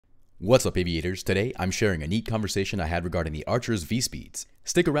What's up, aviators? Today I'm sharing a neat conversation I had regarding the Archer's V-speeds.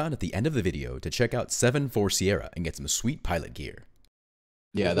 Stick around at the end of the video to check out 7-4 Sierra and get some sweet pilot gear.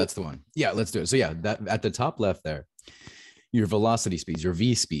 Yeah, that's the one. Yeah, let's do it. So yeah, that at the top left there, your velocity speeds, your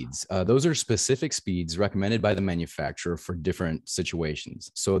V speeds, those are specific speeds recommended by the manufacturer for different situations.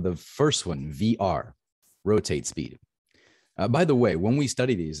 So the first one, VR, rotate speed. By the way, when we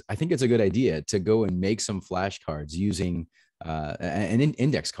study these, I think it's a good idea to go and make some flashcards using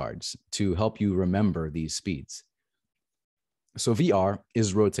index cards to help you remember these speeds. So VR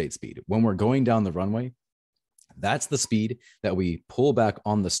is rotate speed. When we're going down the runway, that's the speed that we pull back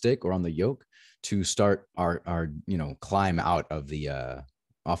on the stick or on the yoke to start our climb out of the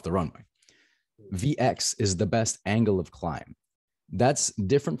off the runway. VX is the best angle of climb. That's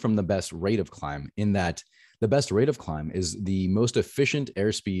different from the best rate of climb in that the best rate of climb is the most efficient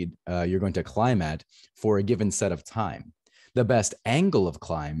airspeed you're going to climb at for a given set of time. The best angle of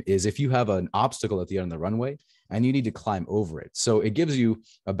climb is if you have an obstacle at the end of the runway and you need to climb over it. So it gives you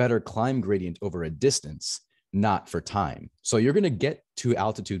a better climb gradient over a distance, not for time. So you're going to get to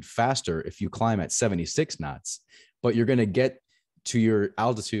altitude faster if you climb at 76 knots, but you're going to get to your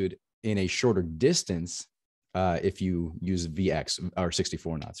altitude in a shorter distance if you use VX or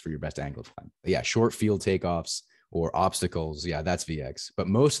 64 knots for your best angle of climb. Yeah, short field takeoffs or obstacles. Yeah, that's VX. But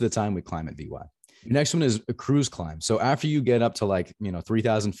most of the time we climb at VY. Next one is a cruise climb. So after you get up to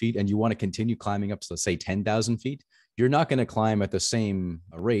 3,000 feet and you want to continue climbing up to, let's say, 10,000 feet, you're not going to climb at the same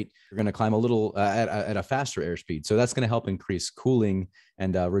rate. You're going to climb a little at a faster airspeed. So that's going to help increase cooling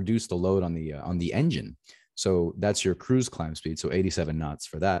and reduce the load on the engine. So that's your cruise climb speed. So 87 knots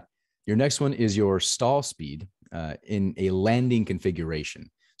for that. Your next one is your stall speed in a landing configuration.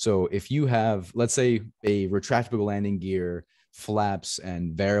 So if you have, let's say, a retractable landing gear, flaps,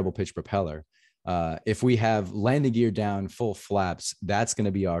 and variable pitch propeller, if we have landing gear down, full flaps, that's going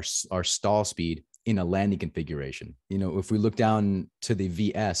to be our stall speed in a landing configuration. If we look down to the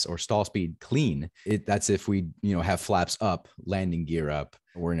VS or stall speed clean, that's if we have flaps up, landing gear up,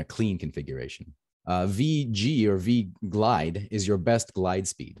 or in a clean configuration. VG or V glide is your best glide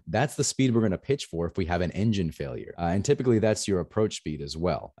speed. That's the speed we're going to pitch for if we have an engine failure. And typically that's your approach speed as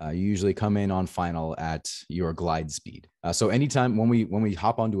well. You usually come in on final at your glide speed. So anytime when we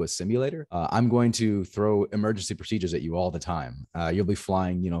hop onto a simulator, I'm going to throw emergency procedures at you all the time. You'll be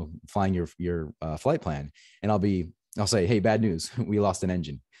flying your flight plan, and I'll say, hey, bad news. We lost an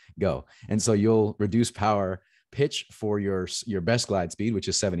engine. Go. And so you'll reduce power, pitch for your best glide speed, which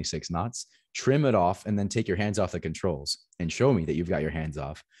is 76 knots, trim it off, and then take your hands off the controls and show me that you've got your hands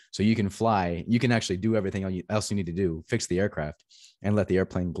off. So you can fly, you can actually do everything else you need to do, fix the aircraft, and let the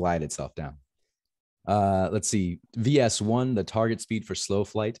airplane glide itself down. Let's see, VS1, the target speed for slow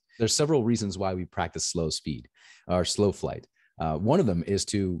flight. There's several reasons why we practice slow speed or slow flight. One of them is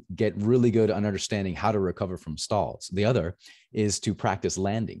to get really good on understanding how to recover from stalls. The other is to practice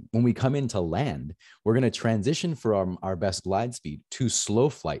landing. When we come in to land, we're going to transition from our best glide speed to slow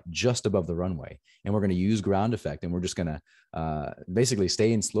flight just above the runway. And we're going to use ground effect. And we're just going to basically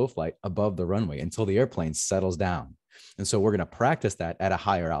stay in slow flight above the runway until the airplane settles down. And so we're going to practice that at a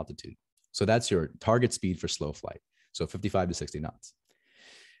higher altitude. So that's your target speed for slow flight. So 55 to 60 knots.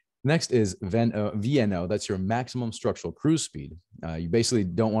 Next is VNO. That's your maximum structural cruise speed. You basically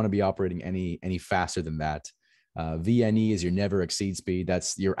don't want to be operating any faster than that. VNE is your never exceed speed.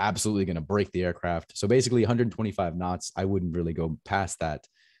 You're absolutely going to break the aircraft. So basically 125 knots. I wouldn't really go past that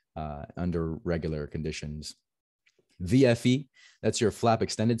under regular conditions. VFE, that's your flap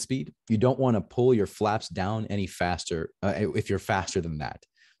extended speed. You don't want to pull your flaps down any faster if you're faster than that.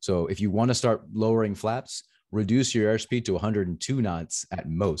 So if you want to start lowering flaps, reduce your airspeed to 102 knots at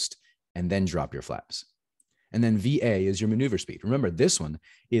most, and then drop your flaps. And then VA is your maneuver speed. Remember, this one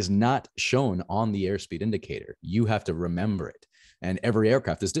is not shown on the airspeed indicator. You have to remember it. And every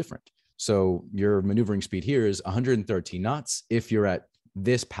aircraft is different. So your maneuvering speed here is 113 knots if you're at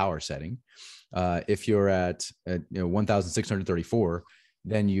this power setting. If you're at 1,634,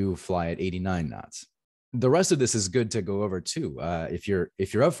 then you fly at 89 knots. The rest of this is good to go over too. If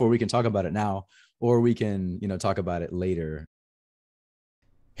you're up for it, we can talk about it now, or we can, talk about it later.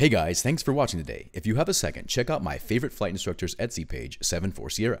 Hey guys, thanks for watching today. If you have a second, check out my favorite flight instructor's Etsy page,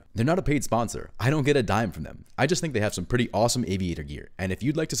 7-4 Sierra. They're not a paid sponsor. I don't get a dime from them. I just think they have some pretty awesome aviator gear. And if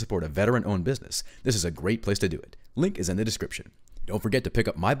you'd like to support a veteran-owned business, this is a great place to do it. Link is in the description. Don't forget to pick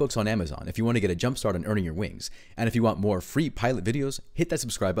up my books on Amazon if you want to get a jump start on earning your wings. And if you want more free pilot videos, hit that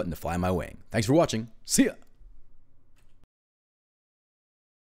subscribe button to fly my wing. Thanks for watching. See ya!